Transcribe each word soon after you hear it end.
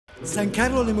San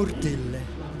Carlo le Mortelle,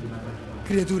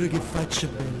 creature che faccia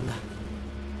bella,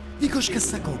 dico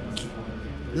scassacocchi,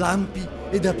 lampi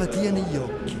ed apatia negli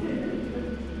occhi,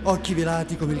 occhi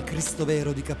velati come il Cristo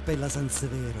vero di Cappella San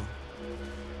Severo.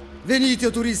 Venite, o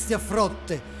turisti a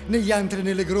frotte, negli antri e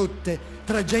nelle grotte,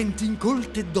 tra genti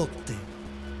incolte e dotte.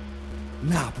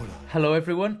 Napoli. Hello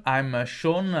everyone, I'm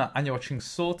Sean and you're watching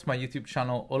Sort, my YouTube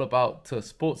channel all about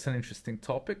sports and interesting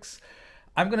topics.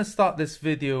 I'm going to start this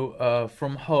video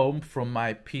from home, from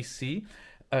my PC,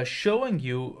 showing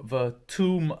you the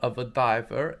tomb of a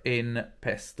diver in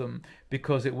Paestum,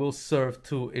 because it will serve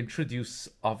to introduce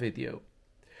our video.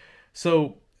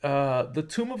 So, the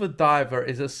tomb of a diver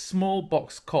is a small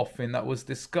box coffin that was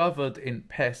discovered in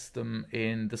Paestum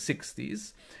in the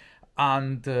 60s,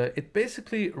 and it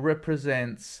basically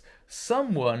represents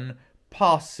someone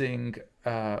passing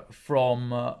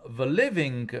from the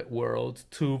living world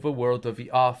to the world of the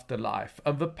afterlife,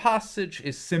 and the passage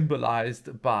is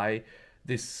symbolized by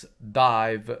this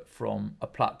dive from a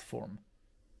platform.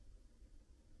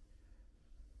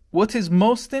 What is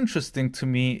most interesting to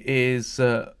me is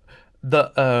the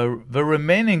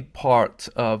remaining part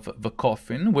of the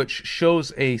coffin, which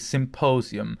shows a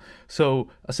symposium. So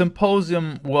a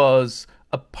symposium was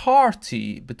a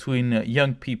party between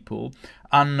young people,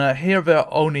 and here there are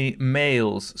only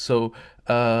males, so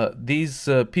these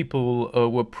people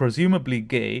were presumably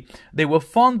gay. They were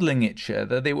fondling each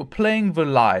other, they were playing the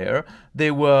lyre, they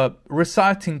were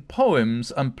reciting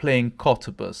poems and playing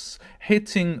cotobus,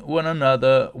 hitting one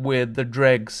another with the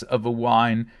dregs of a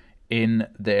wine in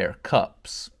their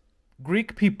cups.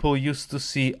 Greek people used to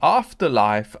see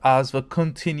afterlife as the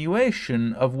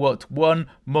continuation of what one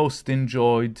most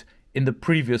enjoyed in the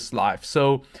previous life.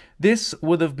 So this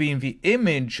would have been the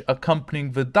image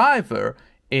accompanying the diver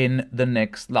in the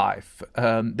next life.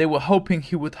 They were hoping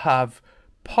he would have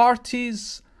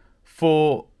parties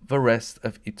for the rest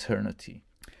of eternity.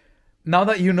 Now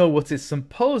that you know what a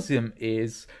symposium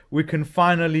is, we can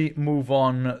finally move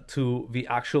on to the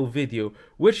actual video,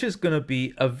 which is going to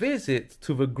be a visit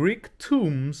to the Greek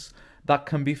tombs that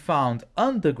can be found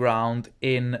underground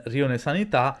in Rione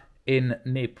Sanità in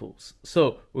Naples.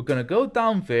 So we're going to go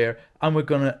down there and we're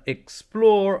going to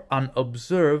explore and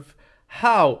observe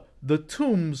how the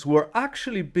tombs were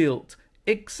actually built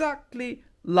exactly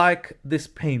like this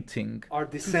painting. Our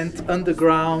descent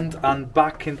underground and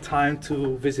back in time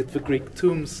to visit the Greek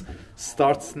tombs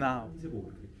starts now.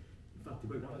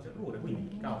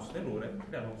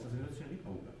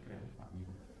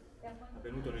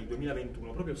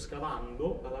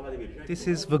 This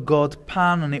is the god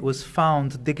Pan, and it was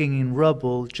found digging in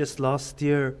rubble just last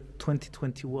year,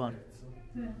 2021.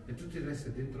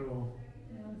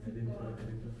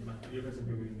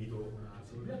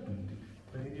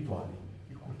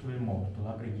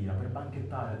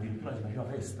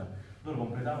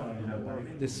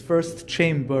 This first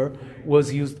chamber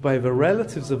was used by the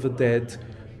relatives of the dead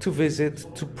to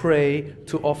visit, to pray,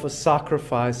 to offer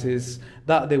sacrifices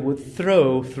that they would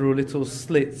throw through little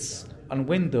slits and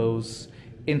windows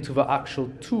into the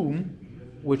actual tomb,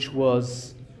 which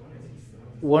was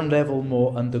one level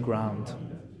more underground.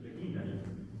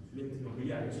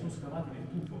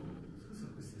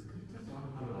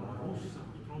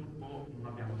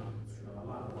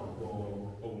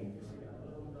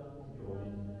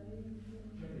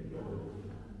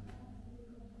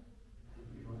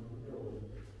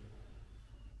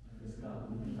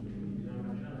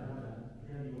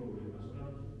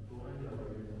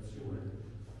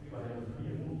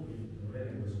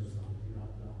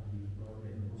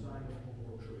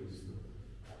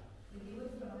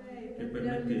 Che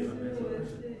permetteva,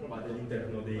 trovate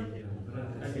all'interno dei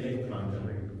anche le mancano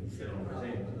che erano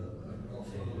presenti.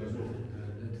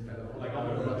 La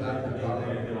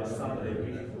camera devastata dei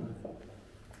primi.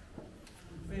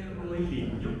 Ferro e legno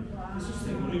che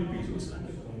sostengono il peso, questo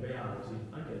anche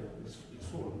anche il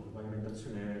suolo, la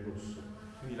pavimentazione è rosso.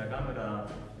 Quindi la camera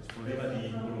esplodeva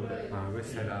di colore. Ah,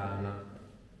 questa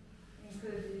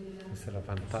era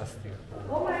fantastica.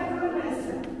 Oh my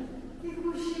goodness! Che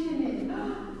cuscini!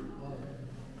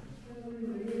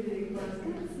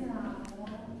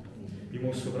 Vi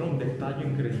mostro però un dettaglio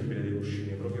incredibile dei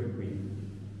cuscini, proprio qui.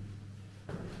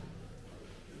 Il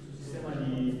sistema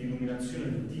di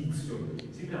illuminazione fittizio,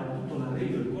 si creava tutto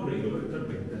l'arredo e il corredo per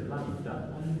permettere la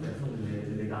vita all'interno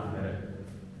delle camere.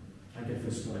 Anche il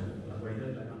frescoed, la qualità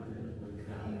della camera è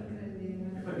creare.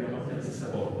 E poi abbiamo anche la stessa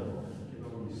porta, che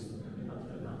abbiamo visto,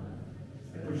 nell'altra camera.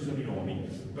 E poi ci sono i nomi,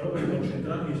 però per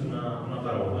concentrarmi su una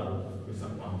parola, questa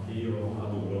qua, che io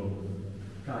adoro,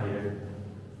 Caire.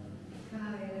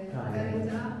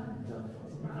 Carità.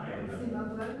 Sì, ma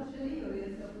guarda, io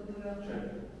riesco a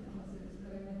poter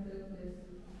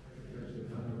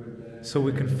So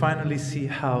we can finally see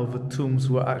how the tombs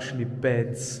were actually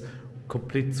beds,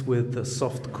 complete with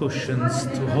soft cushions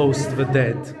to host the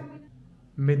dead.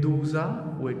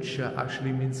 Medusa, which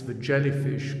actually means the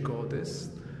jellyfish goddess,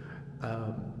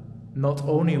 not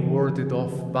only warded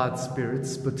off bad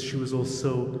spirits, but she was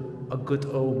also a good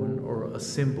omen or a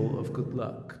symbol of good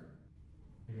luck.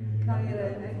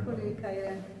 Caire, eccoli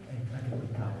caire.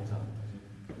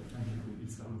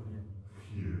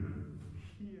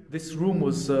 This room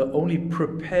was only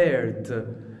prepared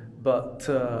but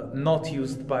not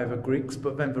used by the Greeks,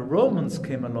 but then the Romans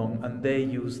came along and they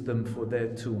used them for their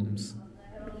tombs.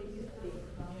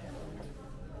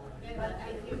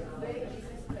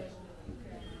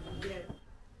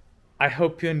 I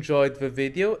hope you enjoyed the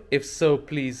video. If so,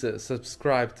 please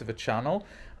subscribe to the channel.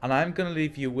 And I'm going to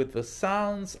leave you with the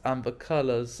sounds and the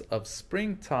colors of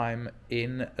springtime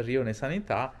in Rione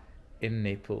Sanità in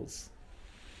Naples.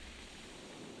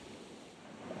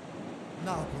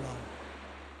 Napoli.